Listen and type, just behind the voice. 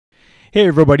Hey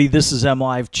everybody, this is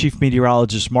MLive Chief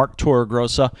Meteorologist Mark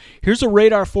Torregrossa. Here's a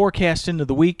radar forecast into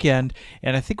the weekend,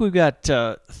 and I think we've got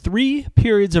 3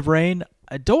 periods of rain.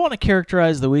 I don't want to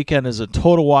characterize the weekend as a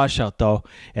total washout though,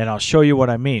 and I'll show you what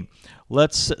I mean.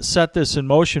 Let's set this in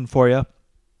motion for you.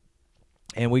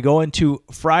 And we go into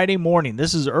Friday morning.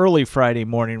 This is early Friday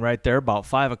morning right there, about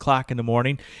 5 o'clock in the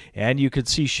morning. And you could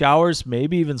see showers,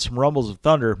 maybe even some rumbles of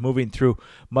thunder moving through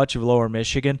much of lower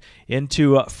Michigan.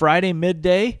 Into Friday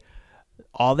midday,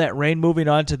 all that rain moving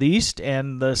on to the east,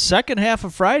 and the second half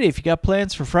of Friday, if you got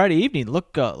plans for Friday evening,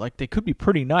 look like they could be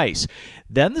pretty nice.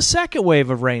 Then the second wave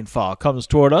of rainfall comes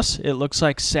toward us. It looks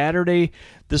like Saturday,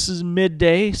 this is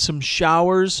midday, some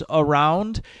showers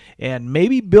around, and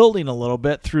maybe building a little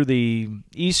bit through the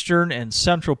eastern and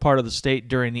central part of the state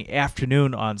during the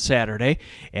afternoon on Saturday,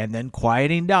 and then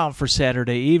quieting down for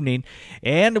Saturday evening.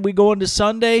 And we go into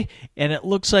Sunday, and it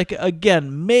looks like,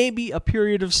 again, maybe a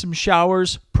period of some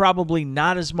showers, probably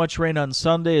not as much rain on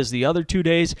Sunday as the other 2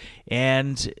 days,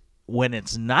 and when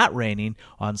it's not raining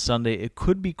on Sunday, it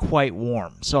could be quite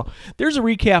warm. So there's a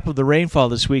recap of the rainfall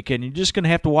this weekend. You're just going to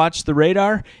have to watch the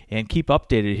radar and keep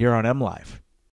updated here on MLive.